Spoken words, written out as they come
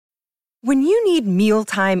When you need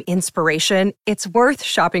mealtime inspiration, it's worth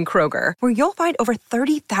shopping Kroger, where you'll find over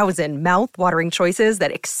 30,000 mouth-watering choices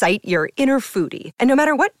that excite your inner foodie. And no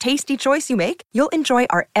matter what tasty choice you make, you'll enjoy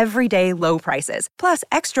our everyday low prices, plus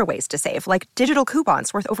extra ways to save, like digital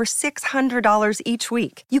coupons worth over $600 each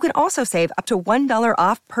week. You can also save up to $1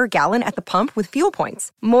 off per gallon at the pump with fuel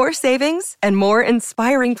points. More savings and more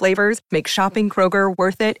inspiring flavors make shopping Kroger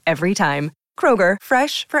worth it every time. Kroger,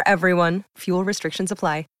 fresh for everyone. Fuel restrictions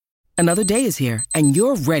apply. Another day is here, and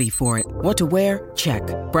you're ready for it. What to wear? Check.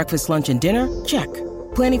 Breakfast, lunch, and dinner? Check.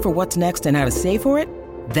 Planning for what's next and how to save for it?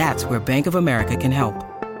 That's where Bank of America can help.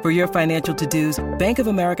 For your financial to-dos, Bank of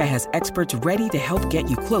America has experts ready to help get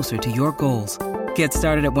you closer to your goals. Get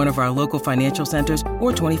started at one of our local financial centers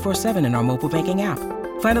or 24/7 in our mobile banking app.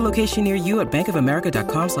 Find a location near you at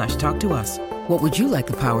bankofamerica.com/talktous. What would you like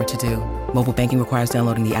the power to do? Mobile banking requires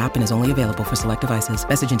downloading the app and is only available for select devices.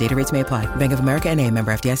 Message and data rates may apply. Bank of America N.A.,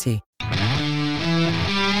 member FDIC.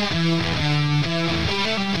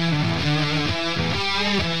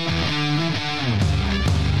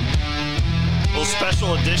 Well,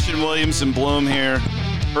 special edition Williams and Bloom here.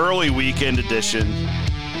 Early weekend edition.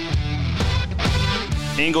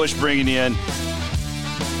 English bringing you in.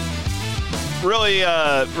 Really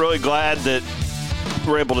glad that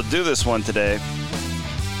we're able to do this one today.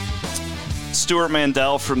 Stewart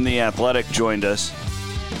Mandel from The Athletic joined us.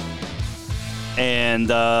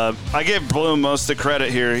 And I give Bloom most of the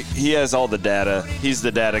credit here. He has all the data. He's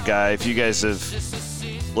the data guy. If you guys have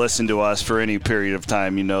listened to us for any period of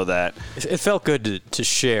time, you know that. It felt good to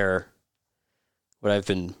share what I've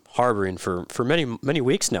been harboring for many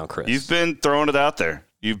weeks now, Chris. You've been throwing it out there.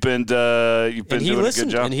 You've been doing a good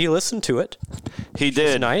job. And he listened to it. He did.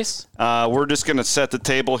 It's nice. We're just going to set the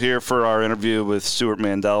table here for our interview with Stewart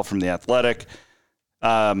Mandel from The Athletic.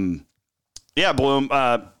 Bloom.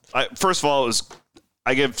 First of all,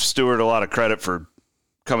 I give Stewart a lot of credit for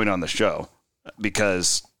coming on the show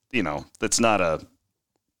because, that's not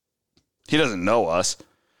he doesn't know us.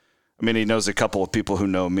 I mean, he knows a couple of people who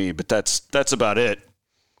know me, but that's about it.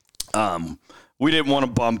 We didn't want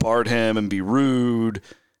to bombard him and be rude,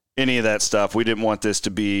 any of that stuff. We didn't want this to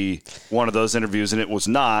be one of those interviews, and it was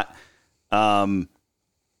not. I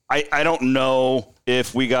don't know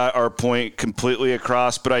if we got our point completely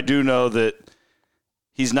across, but I do know that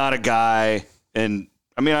he's not a guy, and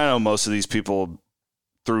I know most of these people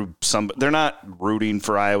they're not rooting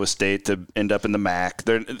for Iowa State to end up in the MAC.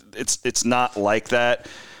 It's not like that.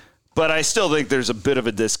 But I still think there's a bit of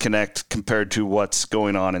a disconnect compared to what's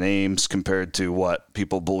going on in Ames compared to what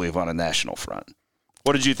people believe on a national front.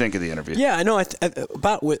 What did you think of the interview? Yeah, I know.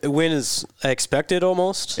 About win as I expected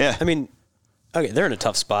almost. Yeah. Okay, they're in a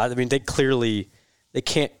tough spot. They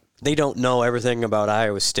don't know everything about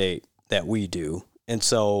Iowa State that we do. And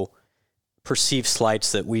so perceived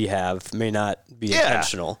slights that we have may not be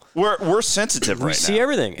intentional. We're sensitive right now. We see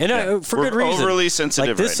everything. And for good reason. We're overly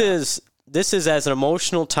sensitive right now. This is as an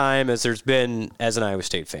emotional time as there's been as an Iowa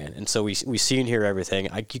State fan. And so we see and hear everything.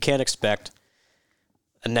 You can't expect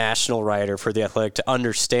a national writer for The Athletic to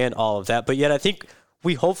understand all of that. But yet I think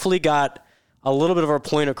we hopefully got a little bit of our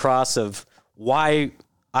point across of why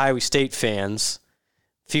Iowa State fans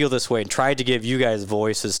feel this way and tried to give you guys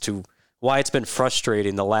voice as to why it's been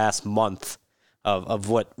frustrating the last month of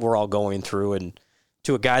what we're all going through, and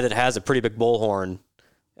to a guy that has a pretty big bullhorn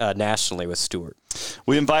nationally with Stewart.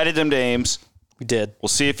 We invited him to Ames. We did. We'll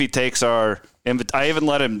see if he takes our I even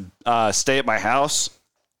let him stay at my house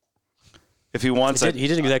if he wants. He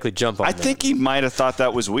didn't exactly jump on I that. think he might have thought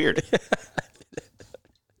that was weird.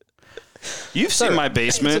 You've seen my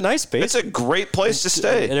basement. It's a nice basement. It's a great place to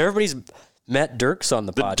stay. And everybody's met Dirks on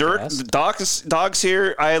the podcast. The dogs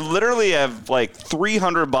here. I literally have like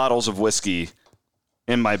 300 bottles of whiskey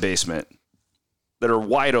in my basement that are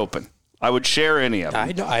wide open. I would share any of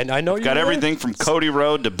them. I know. Got everything from Cody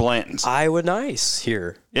Road to Blanton's. Iowa nice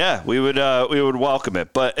here. Yeah, we would welcome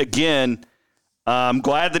it. But again, I'm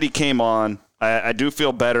glad that he came on. I do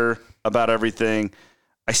feel better about everything.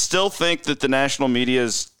 I still think that the national media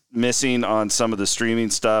is missing on some of the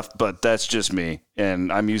streaming stuff, but that's just me.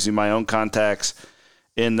 And I'm using my own contacts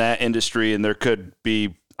in that industry, and I could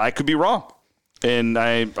be wrong. And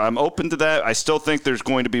I'm open to that. I still think there's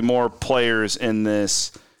going to be more players in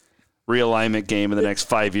this realignment game in the next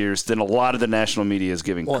 5 years than a lot of the national media is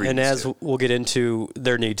giving credence and as to. We'll get into,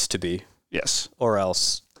 there needs to be. Yes. Or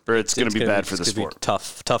else. Or it's going to be bad for the sport.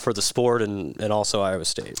 Tough for the sport and also Iowa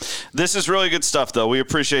State. This is really good stuff, though. We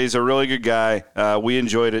appreciate he's a really good guy. We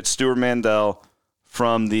enjoyed it. Stewart Mandel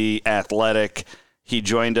from The Athletic. He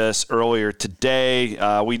joined us earlier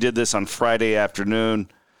today. We did this on Friday afternoon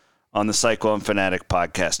on the Cyclone Fanatic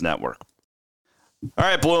Podcast Network. All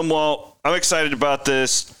right, Bloom. Well, I'm excited about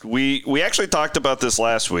this. We actually talked about this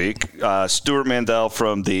last week. Stuart Mandel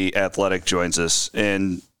from The Athletic joins us.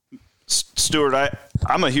 And Stuart,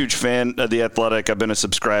 I'm a huge fan of The Athletic. I've been a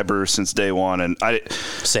subscriber since day one. And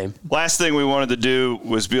Same. Last thing we wanted to do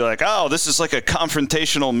was be like, oh, this is like a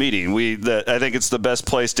confrontational meeting. I think it's the best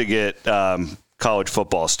place to get college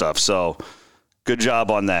football stuff. So good job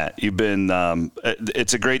on that. You've been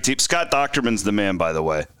it's a great team. Scott Docterman's the man, by the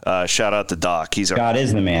way. Shout out to Doc. Scott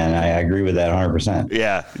is the man. I agree with that 100%.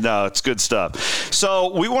 Yeah, no, it's good stuff.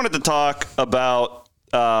 So we wanted to talk about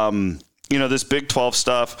this Big 12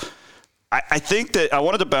 stuff. I think that I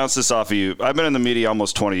wanted to bounce this off of you. I've been in the media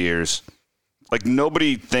almost 20 years. Like,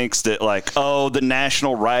 nobody thinks that, like, oh, the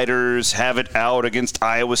national writers have it out against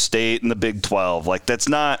Iowa State in the Big 12. Like, that's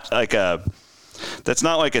not like a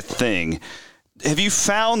thing. Have you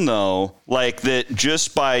found, though, like, that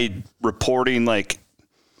just by reporting, like,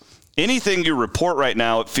 anything you report right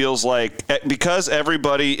now, it feels like, because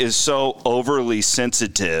everybody is so overly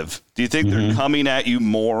sensitive, do you think they're coming at you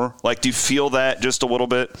more? Like, do you feel that just a little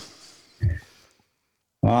bit?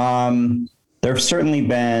 There have certainly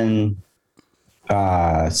been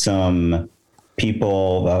some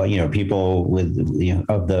people, people with,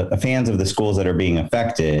 of the fans of the schools that are being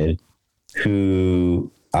affected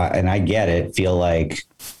who, and I get it, feel like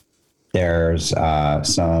there's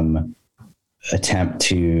some attempt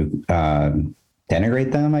to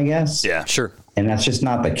denigrate them, I guess. Yeah, sure. And that's just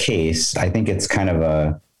not the case. I think it's kind of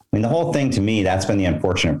the whole thing to me, that's been the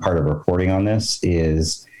unfortunate part of reporting on this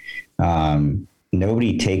is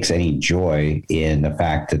nobody takes any joy in the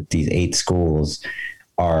fact that these 8 schools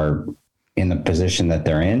are in the position that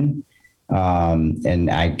they're in.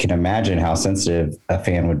 And I can imagine how sensitive a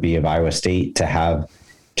fan would be of Iowa State to have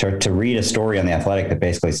to read a story on The Athletic that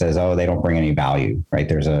basically says, oh, they don't bring any value, right?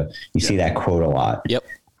 You see that quote a lot. Yep.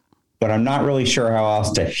 But I'm not really sure how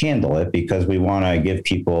else to handle it because we want to give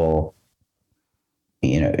people,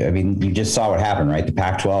 you just saw what happened, right? The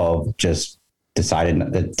Pac-12 just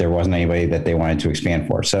decided that there wasn't anybody that they wanted to expand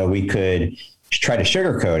for. So we could try to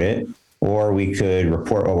sugarcoat it, or we could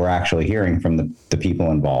report what we're actually hearing from the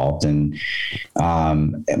people involved. And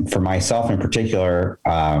for myself in particular,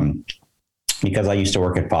 because I used to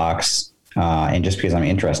work at Fox and just because I'm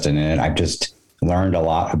interested in it, I've just learned a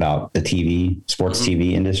lot about the sports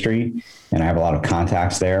TV industry, and I have a lot of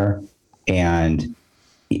contacts there. And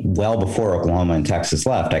well before Oklahoma and Texas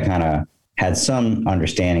left, I kind of had some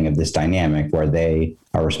understanding of this dynamic where they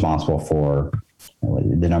are responsible for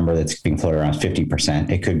the number that's being floated around 50%.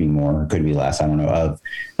 It could be more, it could be less. I don't know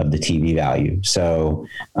of the TV value. So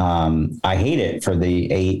I hate it for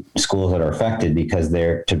the 8 schools that are affected because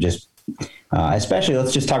they're to just, especially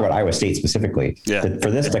let's just talk about Iowa State specifically. Yeah. For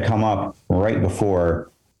this to come up right before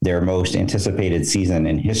their most anticipated season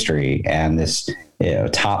in history and this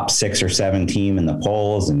top 6 or 7 team in the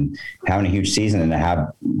polls and having a huge season, and to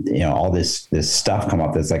have all this stuff come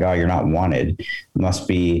up that's like, oh, you're not wanted, must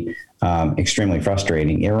be extremely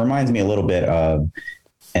frustrating. It reminds me a little bit of,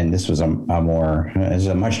 and this was a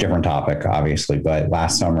much different topic, obviously, but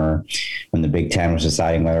last summer when the Big Ten was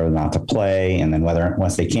deciding whether or not to play, and then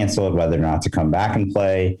once they canceled, whether or not to come back and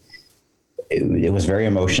play, it was very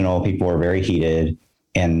emotional. People were very heated.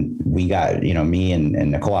 And we got, me and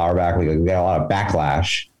Nicole Auerbach, we got a lot of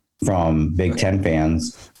backlash from Big Ten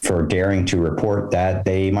fans for daring to report that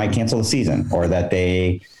they might cancel the season, or that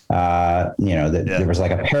they, there was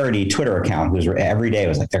like a parody Twitter account who's every day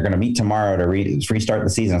was like, they're going to meet tomorrow to restart the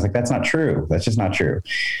season. I was like, that's not true. That's just not true.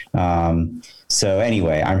 So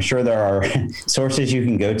anyway, I'm sure there are sources you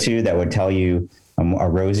can go to that would tell you a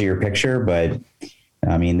rosier picture, but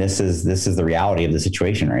I mean, this is the reality of the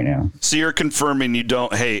situation right now. So you're confirming you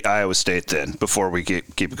don't hate Iowa State then, before we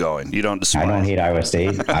keep going? You don't despise? I don't hate Iowa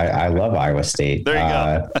State. I love Iowa State. There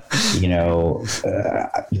you go.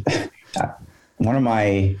 One of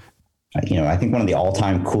my, I think one of the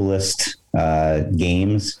all-time coolest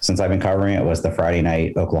games since I've been covering it was the Friday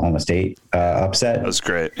night Oklahoma State upset. That was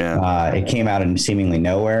great. Yeah. It came out of seemingly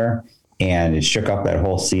nowhere, and it shook up that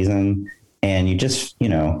whole season. And you just,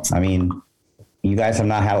 you guys have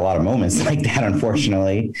not had a lot of moments like that,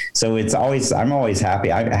 unfortunately. So I'm always happy.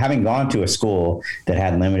 Having gone to a school that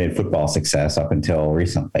had limited football success up until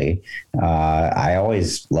recently, I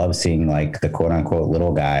always love seeing like the quote unquote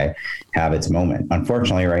little guy have its moment.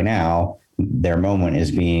 Unfortunately, right now, their moment is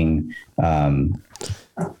being, I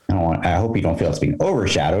hope you don't feel it's being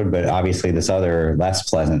overshadowed, but obviously this other less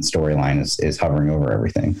pleasant storyline is hovering over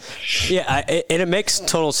everything. Yeah. And it makes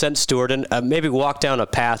total sense, Stuart, and maybe walk down a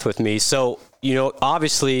path with me. So,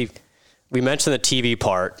 obviously we mentioned the TV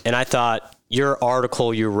part, and I thought your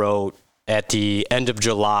article you wrote at the end of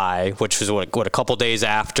July, which was what a couple days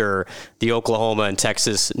after the Oklahoma and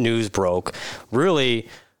Texas news broke, really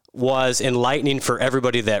was enlightening for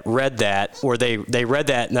everybody that read that, where they read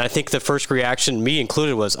that, and I think the first reaction, me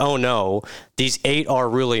included, was, oh no, these 8 are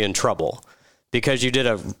really in trouble, because you did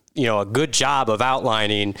a good job of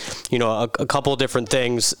outlining, a couple of different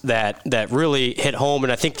things that really hit home.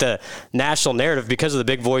 And I think the national narrative, because of the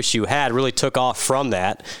big voice you had, really took off from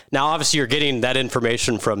that. Now, obviously, you're getting that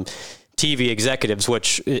information from TV executives,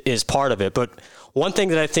 which is part of it. But one thing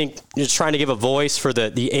that I think, just trying to give a voice for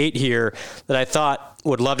the 8 here, that I thought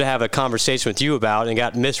would love to have a conversation with you about and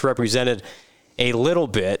got misrepresented a little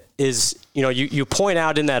bit is, you point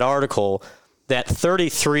out in that article that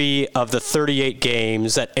 33 of the 38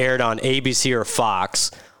 games that aired on ABC or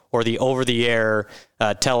Fox, or the over-the-air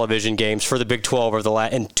television games for the Big 12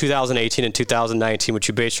 in 2018 and 2019, which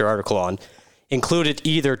you based your article on, included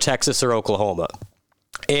either Texas or Oklahoma.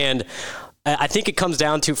 And I think it comes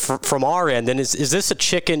down to, from our end, and is this a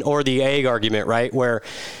chicken or the egg argument, right? Where,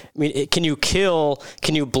 can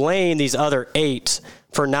you blame these other 8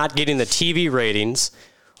 for not getting the TV ratings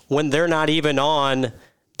when they're not even on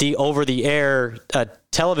the over-the-air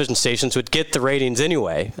television stations would get the ratings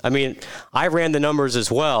anyway? I ran the numbers as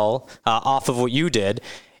well off of what you did,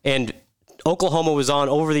 and Oklahoma was on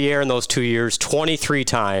over-the-air in those 2 years 23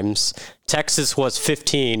 times. Texas was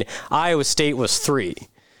 15. Iowa State was 3.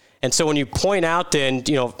 And so when you point out then,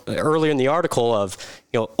 earlier in the article of,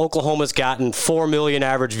 Oklahoma's gotten 4 million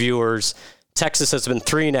average viewers, Texas has been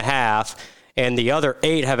 3.5, and the other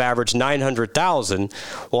 8 have averaged 900,000.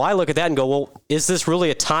 Well, I look at that and go, well, is this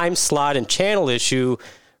really a time slot and channel issue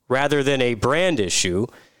rather than a brand issue?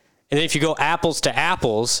 And then if you go apples to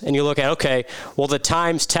apples and you look at, okay, well, the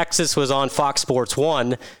times Texas was on Fox Sports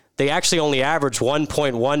 1, they actually only averaged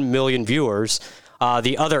 1.1 million viewers.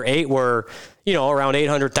 The other 8 were, around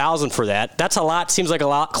 800,000 for that. That's a lot, seems like a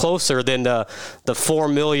lot closer than the 4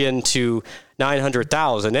 million to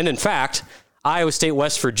 900,000. And in fact, Iowa State,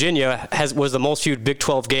 West Virginia was the most viewed Big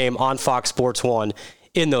 12 game on Fox Sports 1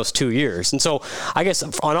 in those 2 years. And so I guess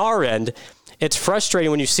on our end, it's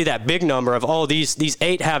frustrating when you see that big number of, these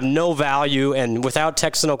 8 have no value, and without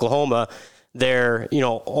Texas and Oklahoma, they're,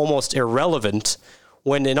 almost irrelevant,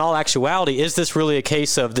 when in all actuality, is this really a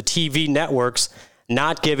case of the TV networks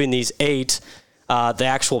not giving these 8 the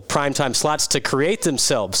actual primetime slots to create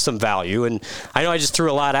themselves some value? And I know I just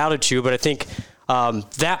threw a lot out at you, but I think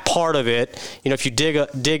that part of it, if you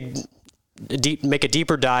make a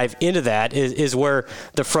deeper dive into that, is where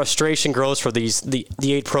the frustration grows for the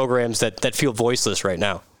 8 programs that feel voiceless right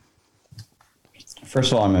now.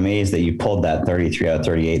 First of all, I'm amazed that you pulled that 33 out of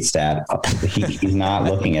 38 stat. He's not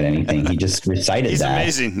looking at anything. He just recited that.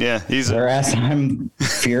 He's amazing. Yeah. Whereas I'm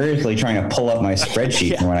furiously trying to pull up my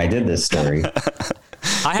spreadsheet from when I did this story.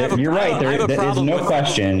 You're right. There's no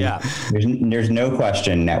question. Yeah. There's no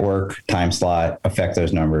question network time slot affect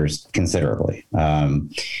those numbers considerably.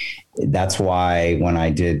 That's why when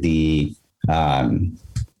I did the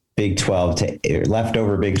Big 12 to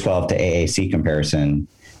leftover Big 12 to AAC comparison,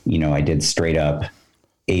 I did straight up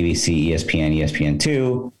ABC, ESPN,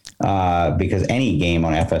 ESPN2, because any game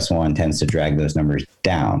on FS1 tends to drag those numbers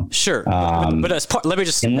down. Sure. But as part, let me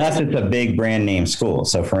just, unless it's a big brand name school.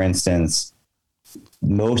 So for instance,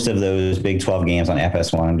 most of those Big 12 games on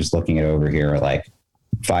FS1, I'm just looking at over here, are like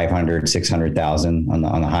 500, 600,000 on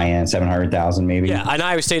the high end, 700,000 maybe. Yeah, and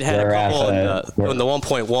Iowa State had a couple in the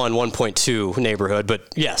 1.1, 1.2 neighborhood, but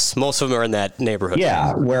yes, most of them are in that neighborhood.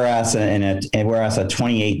 Yeah, whereas a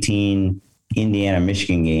 2018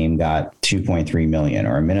 Indiana-Michigan game got 2.3 million,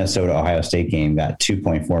 or a Minnesota-Ohio State game got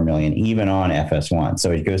 2.4 million, even on FS1.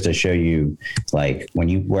 So it goes to show you, like,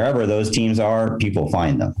 wherever those teams are, people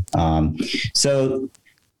find them. So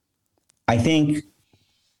I think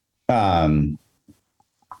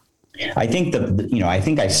I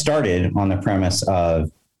think I started on the premise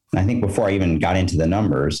of, I think before I even got into the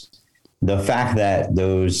numbers, the fact that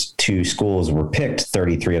those 2 schools were picked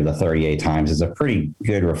 33 of the 38 times is a pretty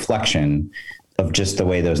good reflection of just the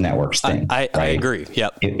way those networks think. I agree.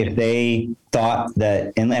 Yep. If they thought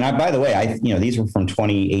that, by the way, these were from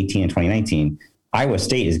 2018 and 2019. Iowa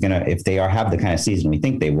State is going to, if they have the kind of season we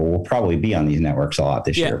think they will probably be on these networks a lot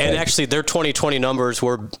this year. And actually their 2020 numbers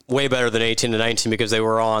were way better than 18 to 19 because they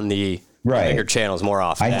were on the bigger channels more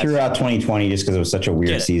often. I threw out 2020 just because it was such a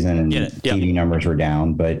weird season and TV numbers were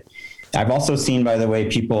down. But I've also seen, by the way,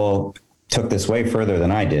 people took this way further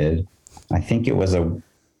than I did. I think it was a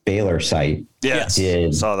Baylor site. Yes.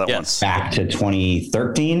 Saw that one. Back to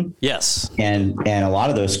 2013. Yes. And a lot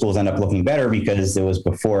of those schools end up looking better because it was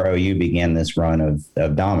before OU began this run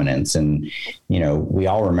of dominance. And, we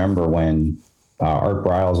all remember when Art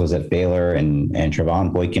Briles was at Baylor and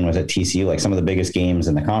Trevon Boykin was at TCU. Like some of the biggest games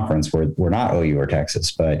in the conference were not OU or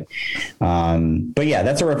Texas, but yeah,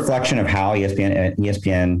 that's a reflection of how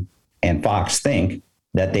ESPN and Fox think,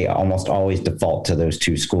 that they almost always default to those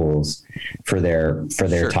two schools for their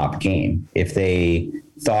sure. top game. If they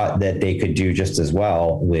thought that they could do just as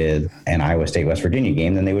well with an Iowa State West Virginia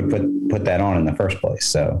game, then they would put that on in the first place.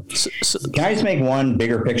 So can I just make one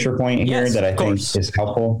bigger picture point here that I think is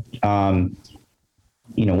helpful? One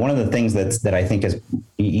of the things that I think is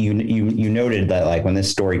you noted that, like, when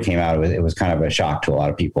this story came out, it was kind of a shock to a lot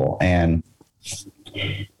of people. And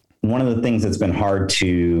one of the things that's been hard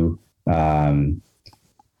to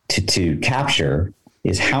capture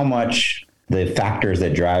is how much the factors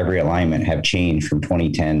that drive realignment have changed from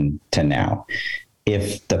 2010 to now.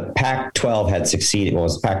 If the Pac-12 had succeeded, well, it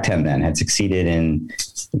was Pac-10 then, had succeeded in,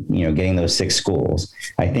 getting those 6 schools,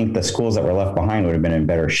 I think the schools that were left behind would have been in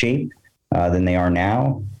better shape than they are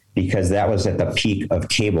now, because that was at the peak of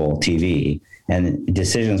cable TV, and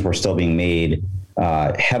decisions were still being made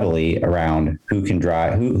heavily around who can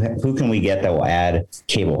we get that will add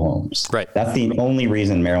cable homes. Right. That's the only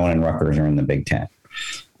reason Maryland and Rutgers are in the Big Ten.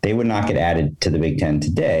 They would not get added to the Big Ten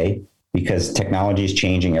today because technology is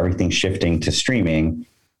changing, everything's shifting to streaming,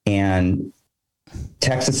 and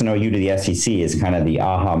Texas and OU to the SEC is kind of the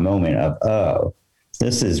aha moment of, oh,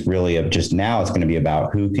 this is really just now it's going to be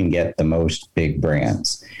about who can get the most big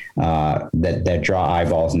brands that draw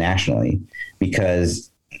eyeballs nationally, because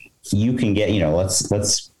you can get,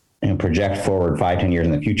 let's project forward 5-10 years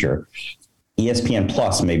in the future. ESPN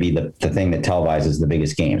Plus may be the thing that televises the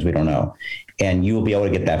biggest games. We don't know. And you will be able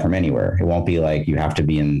to get that from anywhere. It won't be like you have to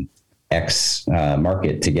be in X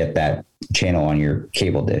market to get that channel on your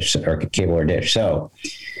cable dish or cable or dish. So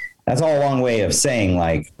that's all a long way of saying,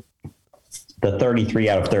 like, the 33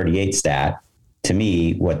 out of 38 stat, to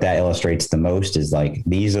me, what that illustrates the most is, like,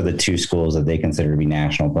 these are the 2 schools that they consider to be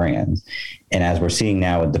national brands. And as we're seeing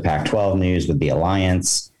now with the Pac-12 news, with the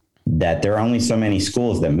Alliance, that there are only so many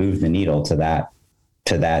schools that move the needle to that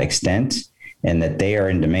extent, and that they are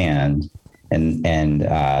in demand.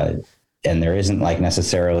 And there isn't, like,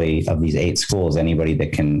 necessarily of these 8 schools, anybody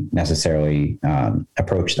that can necessarily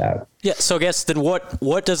approach that. Yeah. So I guess then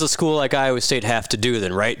what does a school like Iowa State have to do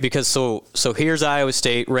then, right? Because so here's Iowa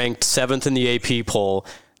State ranked 7th in the AP poll.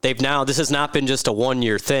 This has not been just a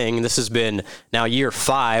 1-year thing. This has been now year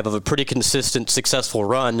 5 of a pretty consistent, successful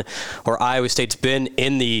run where Iowa State's been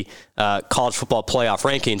in the college football playoff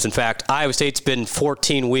rankings. In fact, Iowa State's been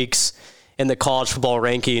 14 weeks in the college football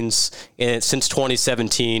rankings since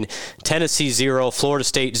 2017. Tennessee 0, Florida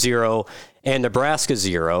State 0, and Nebraska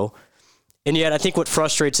 0. And yet I think what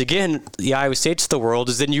frustrates, again, the Iowa States of the world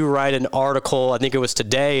is then you write an article, I think it was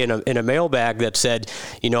today, in a mailbag that said,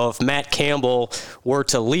 if Matt Campbell were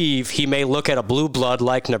to leave, he may look at a blue blood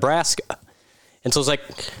like Nebraska. And so it's like,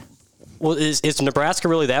 well, is Nebraska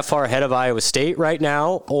really that far ahead of Iowa State right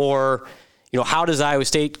now? Or, how does Iowa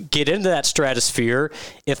State get into that stratosphere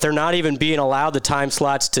if they're not even being allowed the time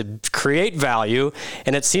slots to create value?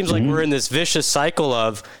 And it seems like we're in this vicious cycle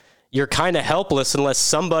of, you're kind of helpless unless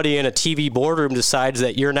somebody in a TV boardroom decides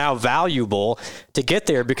that you're now valuable to get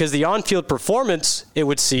there, because the on-field performance, it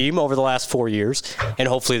would seem, over the last 4 years, and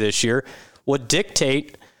hopefully this year, would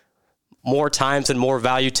dictate more times and more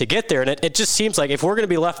value to get there. And it just seems like if we're going to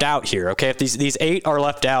be left out here, okay, if these 8 are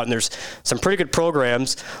left out, and there's some pretty good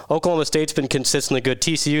programs, Oklahoma State's been consistently good,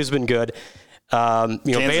 TCU's been good,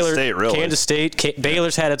 Baylor, State, really. Kansas State,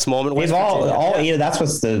 Baylor's had its moment. We've all 8. That's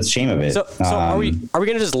what's the shame of it. So are we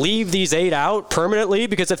going to just leave these 8 out permanently?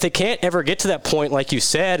 Because if they can't ever get to that point, like you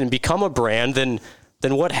said, and become a brand, then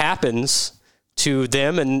what happens to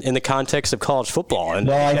them in the context of college football? And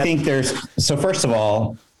I think so first of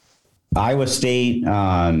all, Iowa State,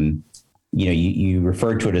 you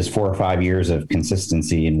referred to it as 4 or 5 years of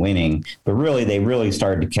consistency in winning, but really they really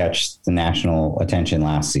started to catch the national attention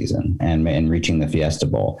last season and reaching the Fiesta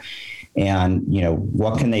Bowl. And,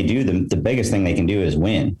 what can they do? The biggest thing they can do is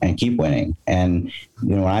win and keep winning. And,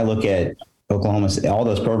 when I look at Oklahoma, all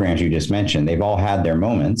those programs you just mentioned, they've all had their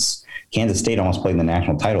moments. Kansas State almost played in the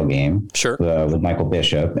national title game with Michael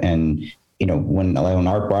Bishop. And, when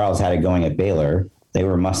Art Briles had it going at Baylor, they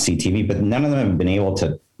were must-see TV, but none of them have been able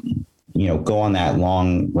to go on that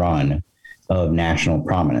long run of national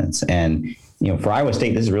prominence. And, for Iowa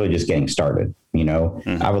State, this is really just getting started.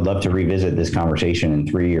 I would love to revisit this conversation in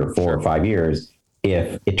 3 or 4 or 5 years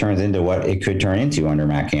if it turns into what it could turn into under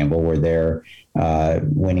Matt Campbell, where they're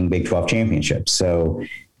winning Big 12 championships. So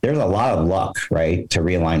there's a lot of luck, right, to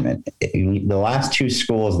realignment. The last 2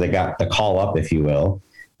 schools that got the call up, if you will,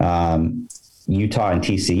 Utah and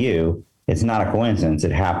TCU, it's not a coincidence.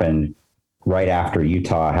 It happened right after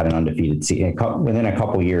Utah had an undefeated season, within a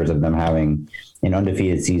couple years of them having an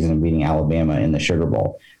undefeated season and beating Alabama in the Sugar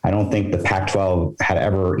Bowl. I don't think the Pac-12 had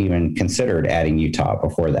ever even considered adding Utah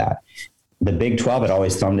before that. The Big 12 had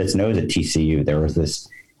always thumbed its nose at TCU. There was this,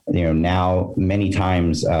 now many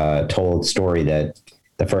times told story that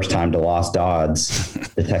the first time DeLoss Dodds,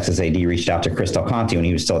 the Texas AD, reached out to Chris Del Conte when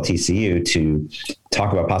he was still at TCU to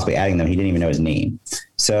talk about possibly adding them. He didn't even know his name.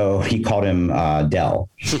 So he called him Del.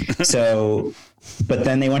 But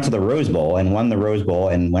then they went to the Rose Bowl and won the Rose Bowl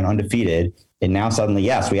and went undefeated. And now suddenly,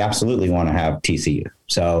 yes, we absolutely want to have TCU.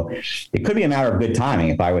 So it could be a matter of good timing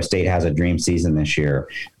if Iowa State has a dream season this year,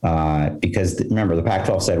 because remember, the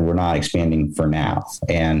Pac-12 said we're not expanding for now,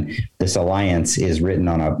 and this alliance is written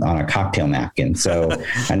on a cocktail napkin. So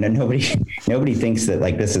and then nobody thinks that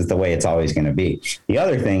like this is the way it's always going to be. The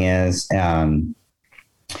other thing is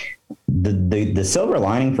the silver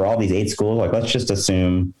lining for all these 8 schools. Like, let's just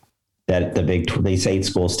assume that these 8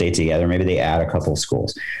 schools stay together. Maybe they add a couple of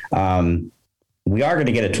schools. We are going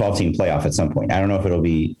to get a 12-team playoff at some point. I don't know if it'll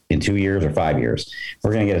be in 2 years or 5 years.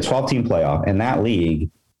 We're going to get a 12-team playoff, and that league,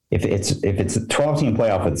 if it's a 12-team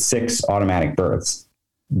playoff with 6 automatic berths,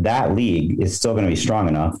 that league is still going to be strong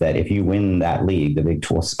enough that if you win that league, the Big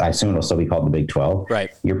 12, I assume it'll still be called the Big 12. Right.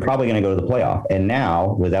 You're probably going to go to the playoff. And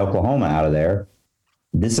now with Oklahoma out of there,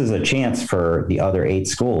 this is a chance for the other 8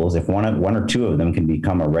 schools. If one or two of them can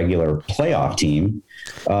become a regular playoff team,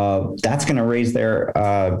 that's going to raise their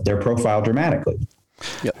profile dramatically.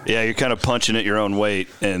 Yep. Yeah, you're kind of punching at your own weight.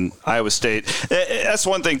 And Iowa State, that's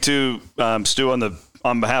one thing too, Stu,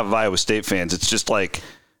 on behalf of Iowa State fans. It's just like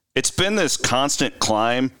it's been this constant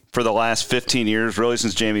climb for the last 15 years, really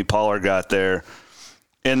since Jamie Pollard got there.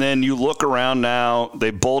 And then you look around now,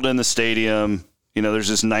 they bowled in the stadium. There's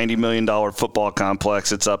this $90 million football complex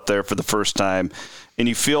that's up there for the first time, and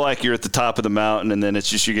you feel like you're at the top of the mountain, and then it's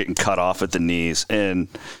just you're getting cut off at the knees, and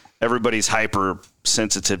everybody's hyper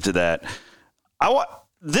sensitive to that. I'm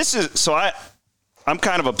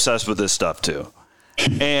kind of obsessed with this stuff too,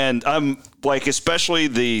 and I'm like, especially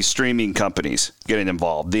the streaming companies getting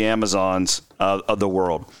involved, the Amazons of the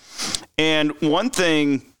world. And one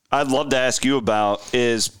thing I'd love to ask you about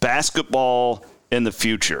is basketball in the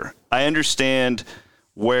future. I understand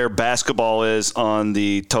where basketball is on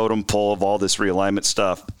the totem pole of all this realignment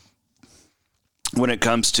stuff. When it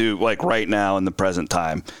comes to like right now in the present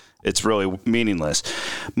time, it's really meaningless.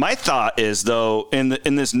 My thought is, though, in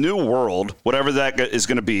this new world, whatever that is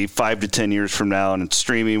going to be 5 to 10 years from now, and it's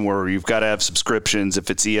streaming where you've got to have subscriptions, if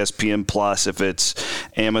it's ESPN Plus, if it's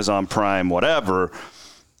Amazon Prime, whatever.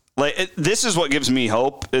 This is what gives me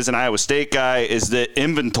hope as an Iowa State guy, is that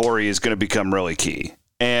inventory is going to become really key.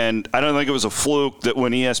 And I don't think it was a fluke that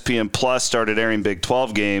when ESPN Plus started airing Big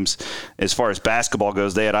 12 games, as far as basketball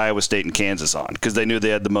goes, they had Iowa State and Kansas on because they knew they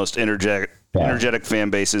had the most energetic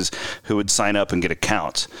fan bases who would sign up and get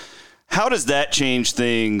accounts. How does that change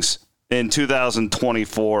things in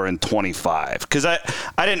 2024 and 25? Because I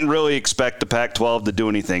didn't really expect the Pac-12 to do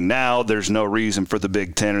anything now. There's no reason for the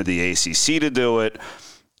Big 10 or the ACC to do it.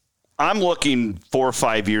 I'm looking 4 or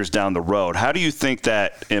 5 years down the road. How do you think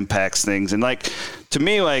that impacts things? And to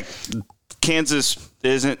me, Kansas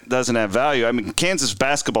doesn't have value. I mean, Kansas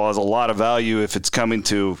basketball has a lot of value if it's coming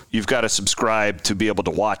to, you've got to subscribe to be able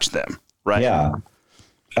to watch them, right? Yeah.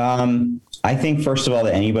 I think, first of all,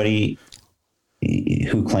 that anybody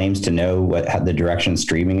who claims to know how the direction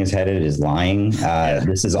streaming is headed is lying.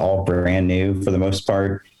 This is all brand new for the most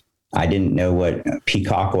part. I didn't know what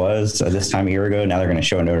Peacock was this time a year ago. Now they're going to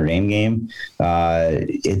show a Notre Dame game.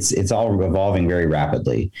 It's all evolving very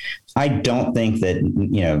rapidly. I don't think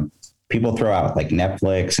that, people throw out like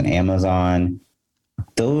Netflix and Amazon.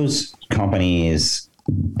 Those companies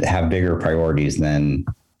have bigger priorities than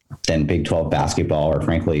Big 12 basketball, or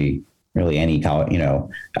frankly, really any college.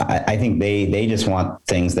 I think they just want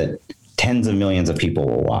things that tens of millions of people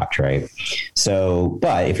will watch, right? So,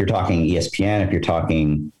 but if you're talking ESPN, if you're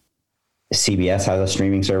talking CBS has a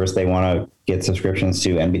streaming service they want to get subscriptions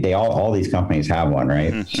to, and all these companies have one,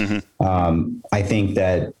 right? Mm-hmm. I think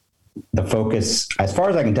that the focus, as far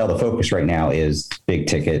as I can tell, the focus right now is big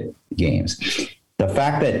ticket games. The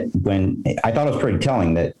fact that I thought it was pretty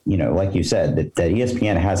telling that, like you said, that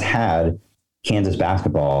ESPN has had Kansas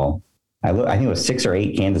basketball. I think it was 6 or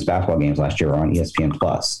 8 Kansas basketball games last year on ESPN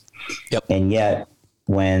Plus. Yep. And yet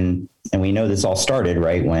and we know this all started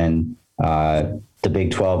right when the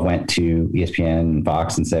Big 12 went to ESPN and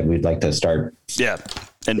Fox and said, we'd like to start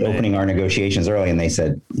opening our negotiations early. And they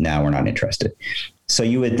said, no, we're not interested. So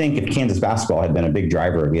you would think if Kansas basketball had been a big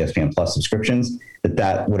driver of ESPN Plus subscriptions,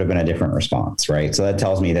 that would have been a different response, right? So that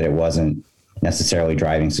tells me that it wasn't necessarily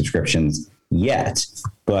driving subscriptions yet.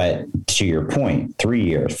 But to your point, 3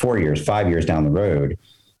 years, 4 years, 5 years down the road,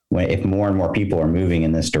 if more and more people are moving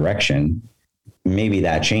in this direction, maybe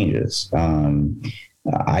that changes.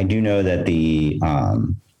 I do know that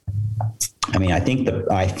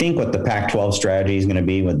I think what the Pac-12 strategy is going to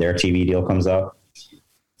be when their TV deal comes up,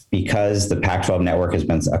 because the Pac-12 network has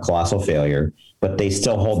been a colossal failure, but they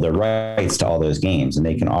still hold the rights to all those games, and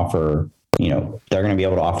they can offer, they're going to be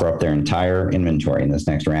able to offer up their entire inventory in this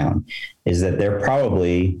next round, is that they're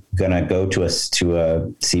probably going to go to a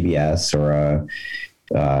CBS or a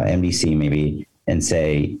NBC maybe and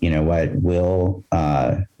say, you know what,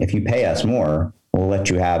 if you pay us more, we'll let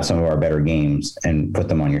you have some of our better games and put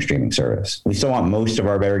them on your streaming service. We still want most of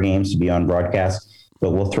our better games to be on broadcast,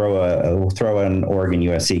 but we'll throw an Oregon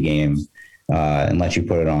USC game and let you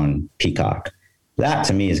put it on Peacock. That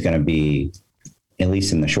to me is going to be, at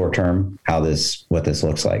least in the short term, what this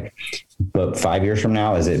looks like. But 5 years from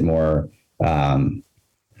now, is it more about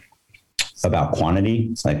quantity?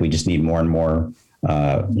 It's like we just need more and more.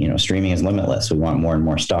 Streaming is limitless. We want more and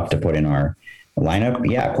more stuff to put in our lineup.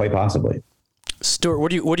 Yeah, quite possibly. Stuart,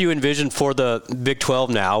 what do you envision for the Big 12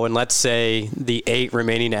 now? And let's say the 8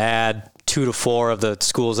 remaining add 2 to 4 of the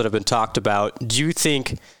schools that have been talked about. Do you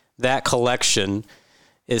think that collection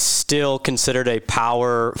is still considered a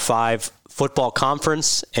Power 5 football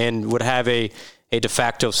conference and would have a de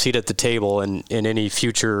facto seat at the table in any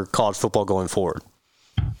future college football going forward?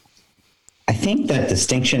 I think that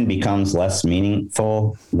distinction becomes less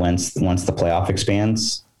meaningful once the playoff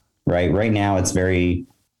expands, right? Right now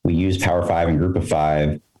we use Power 5 and Group of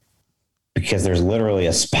 5 because there's literally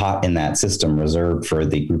a spot in that system reserved for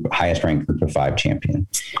the highest ranked Group of 5 champion.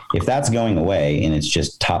 If that's going away and it's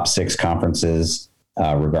just top 6 conferences,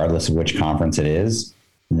 regardless of which conference it is,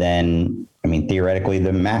 then, theoretically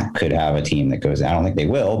the MAC could have a team that goes, I don't think they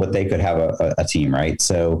will, but they could have a team, right?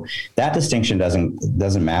 So that distinction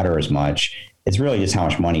doesn't matter as much. It's really just how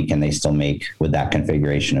much money can they still make with that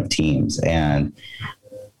configuration of teams. And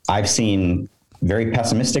I've seen very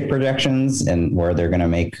pessimistic projections and where they're going to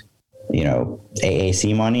make,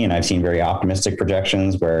 AAC money. And I've seen very optimistic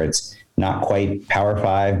projections where it's not quite Power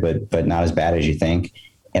 5, but not as bad as you think.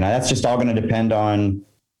 And that's just all going to depend on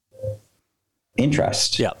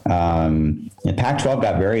interest. Yeah. The Pac-12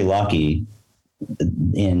 got very lucky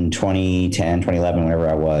in 2010, 2011,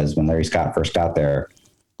 whenever when Larry Scott first got there,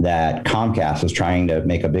 that Comcast was trying to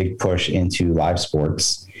make a big push into live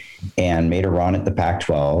sports and made a run at the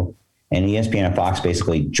Pac-12, and ESPN and Fox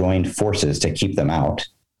basically joined forces to keep them out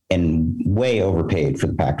and way overpaid for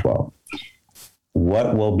the Pac-12.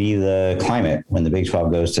 What will be the climate when the Big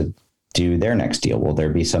 12 goes to do their next deal? Will there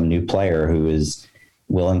be some new player who is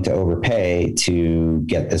willing to overpay to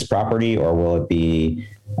get this property, or will it be,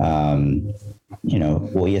 will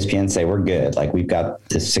ESPN say we're good? Like, we've got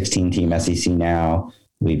this 16-team SEC now.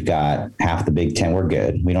 We've got half the Big 10. We're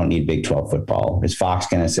good. We don't need Big 12 football. Is Fox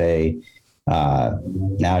going to say, now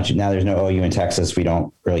there's no OU in Texas, we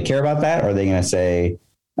don't really care about that? Or are they going to say,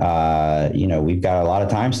 we've got a lot of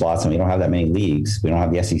time slots and we don't have that many leagues. We don't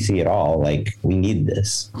have the SEC at all. Like, we need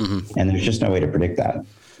this. Mm-hmm. And there's just no way to predict that.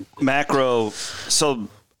 Macro. So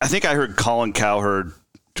I think I heard Colin Cowherd,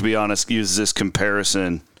 to be honest, use this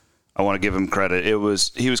comparison. I want to give him credit. He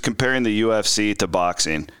was comparing the UFC to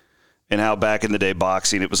boxing, and how back in the day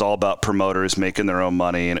boxing, it was all about promoters making their own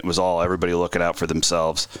money, and it was all everybody looking out for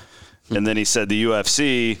themselves. And then he said the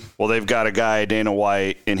UFC, well, they've got a guy, Dana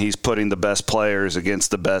White, and he's putting the best players against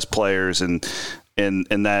the best players, and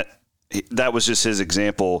that was just his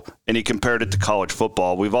example. And he compared it to college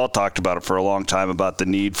football. We've all talked about it for a long time, about the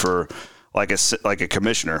need for like a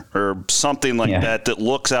commissioner or something like that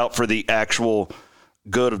looks out for the actual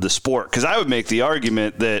good of the sport. Because I would make the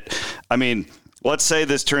argument that, let's say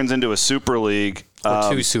this turns into a super league.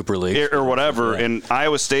 Or 2 super leagues. Or whatever, and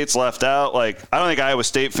Iowa State's left out. Like, I don't think Iowa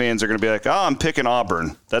State fans are going to be like, oh, I'm picking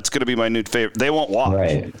Auburn. That's going to be my new favorite. They won't watch.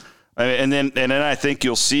 Right. And then I think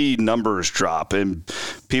you'll see numbers drop, and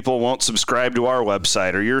people won't subscribe to our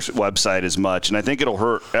website or your website as much, and I think it'll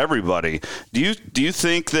hurt everybody. Do you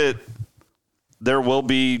think that there will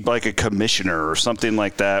be like a commissioner or something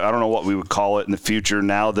like that? I don't know what we would call it in the future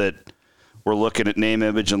now that we're looking at name,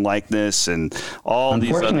 image, and likeness and all these.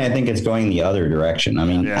 Unfortunately, I think it's going the other direction.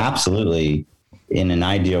 Absolutely, in an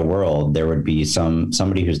ideal world, there would be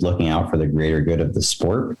somebody who's looking out for the greater good of the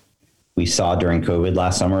sport. We saw during COVID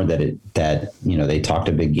last summer that they talked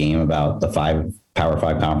a big game about the 5 Power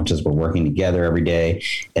 5 conferences were working together every day,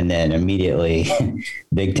 and then immediately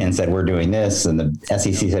Big Ten said we're doing this, and the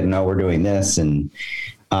SEC said no, we're doing this, and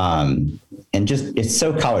And just, it's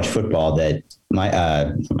so college football that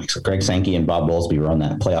Greg Sankey and Bob Bowlesby were on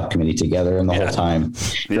that playoff committee together, and the whole time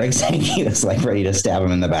Greg Sankey was like ready to stab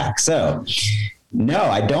him in the back. So no,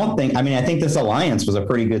 I don't think, I think this alliance was a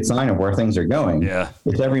pretty good sign of where things are going. Yeah.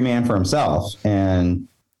 It's every man for himself. And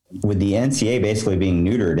with the NCAA basically being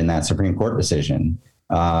neutered in that Supreme Court decision,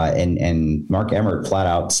 and Mark Emmert flat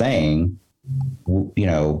out saying,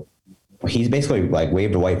 he's basically like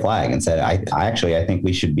waved a white flag and said, I think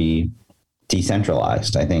we should be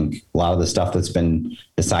decentralized. I think a lot of the stuff that's been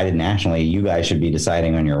decided nationally, you guys should be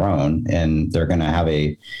deciding on your own. And they're going to have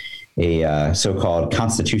a so-called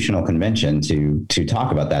constitutional convention to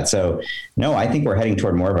talk about that. So no, I think we're heading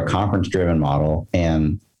toward more of a conference driven model.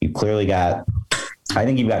 And you've got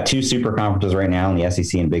two super conferences right now in the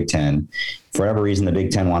SEC and Big Ten. For whatever reason, the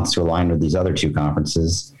Big Ten wants to align with these other two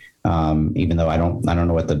conferences. Even though I don't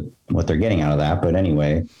know what they're getting out of that, but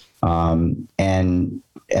anyway, and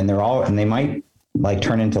they might like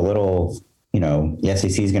turn into little, the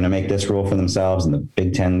SEC is going to make this rule for themselves, and the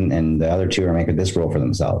Big Ten and the other two are making this rule for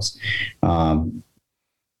themselves. But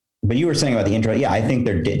you were saying about the intro. Yeah, I think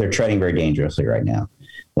they're treading very dangerously right now.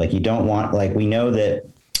 Like, you don't want, like, we know that,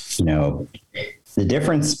 the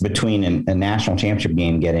difference between a national championship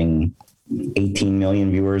game getting 18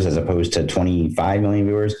 million viewers as opposed to 25 million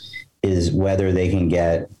viewers is whether they can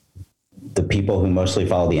get the people who mostly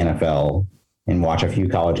follow the NFL and watch a few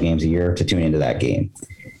college games a year to tune into that game.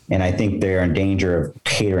 And I think they're in danger of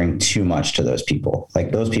catering too much to those people.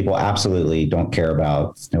 Like, those people absolutely don't care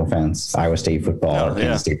about, no offense, Iowa State football or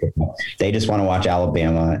Kansas State football. They just want to watch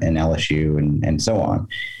Alabama and LSU and so on.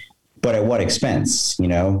 But at what expense?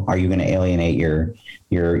 Are you going to alienate your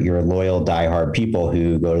loyal, diehard people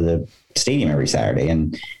who go to the stadium every Saturday?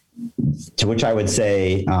 And to which I would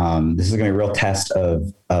say, this is going to be a real test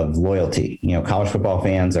of loyalty. College football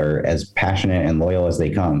fans are as passionate and loyal as they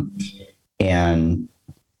come. And,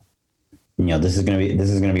 this is going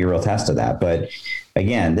to be a real test of that. But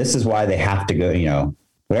again, this is why they have to go,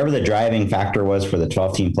 whatever the driving factor was for the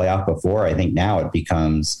 12-team playoff before, I think now it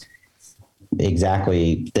becomes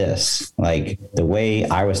exactly this. Like, the way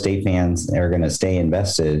Iowa State fans are going to stay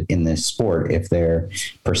invested in this sport, if they're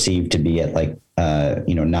perceived to be at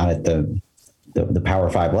not at the Power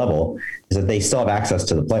 5 level, is that they still have access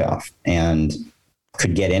to the playoff and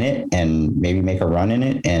could get in it and maybe make a run in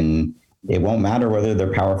it. And it won't matter whether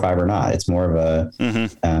they're Power 5 or not. It's more of a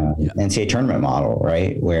NCAA tournament model,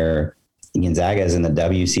 right? Where Gonzaga is in the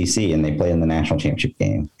WCC and they play in the national championship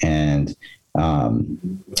game. And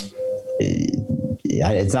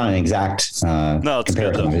it's not an exact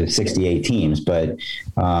comparison to 68 teams, but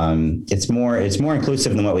it's more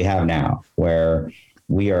inclusive than what we have now, where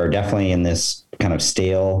we are definitely in this kind of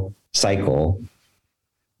stale cycle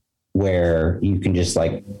where you can just,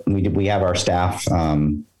 like, we have our staff,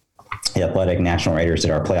 the Athletic national writers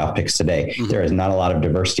at our playoff picks today. Mm-hmm. There is not a lot of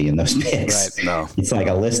diversity in those picks. Right. No. It's like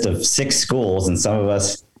a list of 6 schools, and some of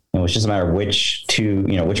us, it was just a matter of which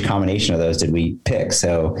combination of those did we pick.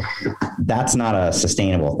 So that's not a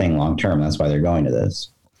sustainable thing long term. That's why they're going to this.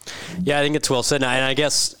 Yeah, I think it's well said. And I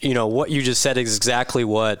guess, what you just said is exactly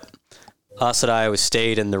what us at Iowa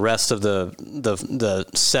State and the rest of the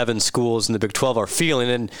 7 schools in the Big 12 are feeling.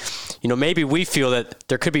 And, maybe we feel that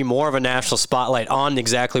there could be more of a national spotlight on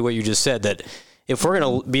exactly what you just said, that if we're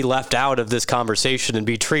going to be left out of this conversation and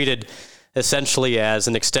be treated essentially as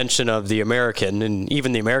an extension of the American, and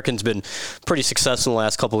even the American's been pretty successful in the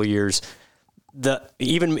last couple of years,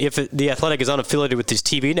 even if the Athletic is unaffiliated with these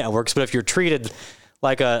TV networks, but if you're treated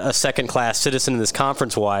like a second-class citizen in this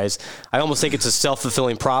conference-wise, I almost think it's a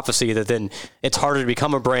self-fulfilling prophecy that then it's harder to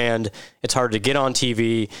become a brand, it's harder to get on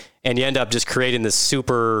TV, and you end up just creating this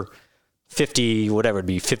super 50, whatever it'd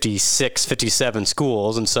be, 56, 57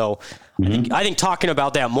 schools. And so I think talking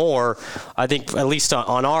about that more, I think at least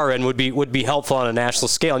on our end would be helpful on a national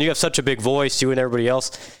scale. And you have such a big voice, you and everybody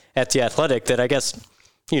else at the Athletic, that I guess,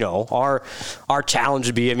 our challenge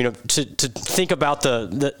would be, to think about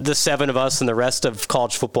the 7 of us and the rest of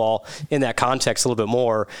college football in that context a little bit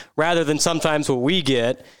more, rather than sometimes what we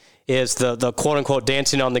get is the quote unquote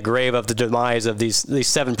dancing on the grave of the demise of these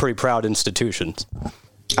 7 pretty proud institutions.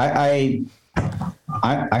 I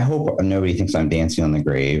hope nobody thinks I'm dancing on the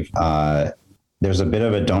grave. There's a bit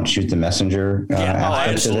of a don't shoot the messenger. I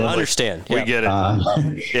understand. We get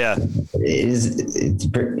it. Yeah.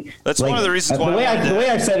 That's like, one of the reasons why. The way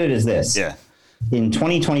I've said it is this. Yeah. In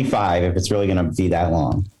 2025, if it's really going to be that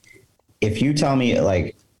long, if you tell me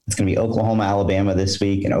like it's going to be Oklahoma, Alabama this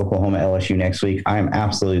week and Oklahoma, LSU next week, I'm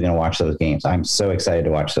absolutely going to watch those games. I'm so excited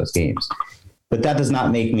to watch those games. But that does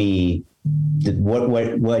not make me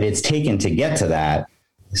what it's taken to get to that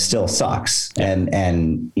still sucks.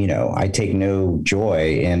 And, you know, I take no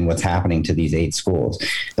joy in what's happening to these 8 schools.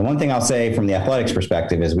 The one thing I'll say from the athletics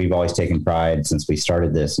perspective is we've always taken pride since we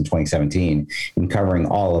started this in 2017 in covering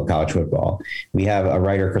all of college football. We have a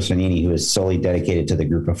writer, Chris Nannini, who is solely dedicated to the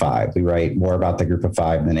Group of Five. We write more about the Group of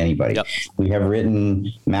Five than anybody. Yep. We have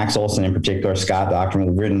written Max Olson in particular, Scott Doctorow.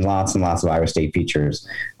 We've written lots and lots of Iowa State features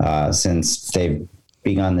since they've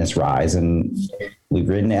begun this rise. And we've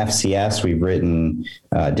written FCS, we've written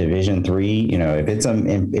Division III. You know, if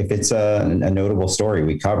it's a notable story,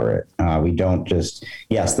 we cover it. We don't just,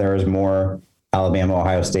 yes, there is more Alabama,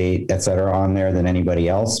 Ohio State, et cetera, on there than anybody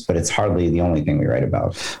else, but it's hardly the only thing we write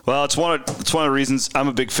about. Well, it's one of the reasons I'm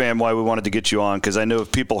a big fan why we wanted to get you on, because I know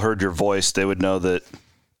if people heard your voice, they would know that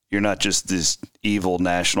you're not just this evil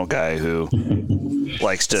national guy who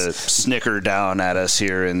likes to snicker down at us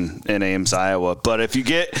here in Ames, Iowa. But if you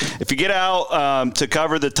get out to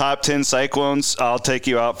cover the top 10 Cyclones, I'll take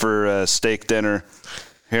you out for a steak dinner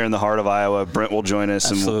here in the heart of Iowa. Brent will join us.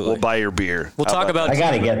 Absolutely. And we'll buy your beer. We'll talk about. I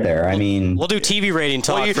got to get there. I mean, we'll do TV rating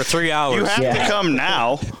talk for 3 hours. You have to come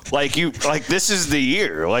now. Like this is the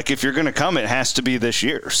year. Like if you're going to come, it has to be this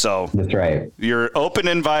year. So that's right. You're open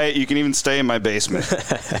invite. You can even stay in my basement.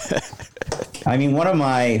 I mean, one of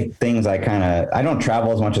my things I don't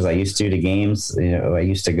travel as much as I used to games. You know, I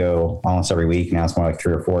used to go almost every week. Now it's more like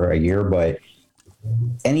 3 or 4 a year, but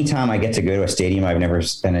anytime I get to go to a stadium I've never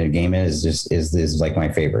been at a game in is like my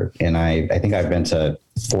favorite. And I think I've been to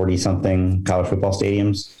 40 something college football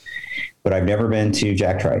stadiums, but I've never been to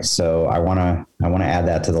Jack Trice. So I want to add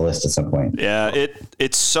that to the list at some point. Yeah.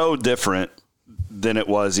 It's so different than it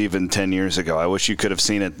was even 10 years ago. I wish you could have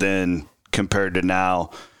seen it then compared to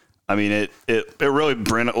now. I mean, it really,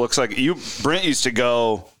 Brent, it looks like Brent used to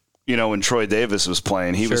go, you know, when Troy Davis was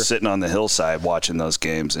playing, he was sitting on the hillside watching those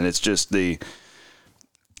games. And it's just the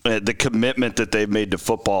commitment that they've made to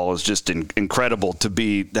football is just incredible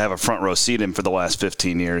to have a front row seat in for the last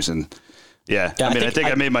 15 years. And yeah, I think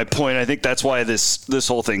I made my point. I think that's why this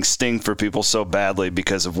whole thing stings for people so badly,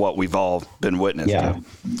 because of what we've all been witnessing. Yeah.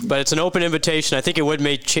 But it's an open invitation. I think it would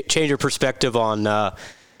make change your perspective on,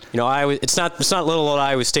 Iowa. It's not little old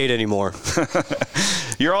Iowa State anymore.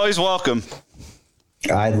 You're always welcome.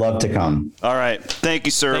 I'd love to come. All right. Thank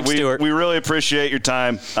you, sir. Thanks, Stuart. We really appreciate your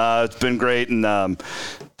time. It's been great. And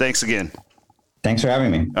thanks again. Thanks for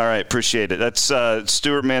having me. All right. Appreciate it. That's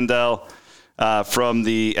Stuart Mandel from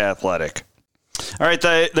The Athletic. All right.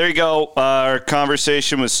 There you go. Our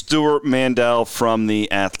conversation with Stuart Mandel from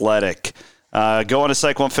The Athletic. Go on to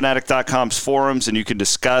CycloneFanatic.com's forums and you can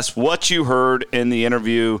discuss what you heard in the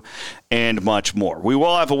interview and much more. We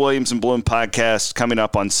will have a Williams and Bloom podcast coming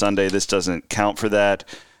up on Sunday. This doesn't count for that.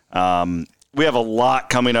 We have a lot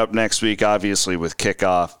coming up next week, obviously, with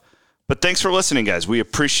kickoff. But thanks for listening, guys. We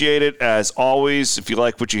appreciate it. As always, if you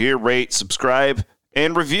like what you hear, rate, subscribe,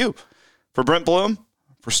 and review. For Brent Bloom,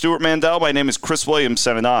 for Stuart Mandel, my name is Chris Williams,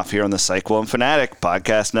 signing off here on the Cyclone Fanatic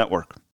Podcast Network.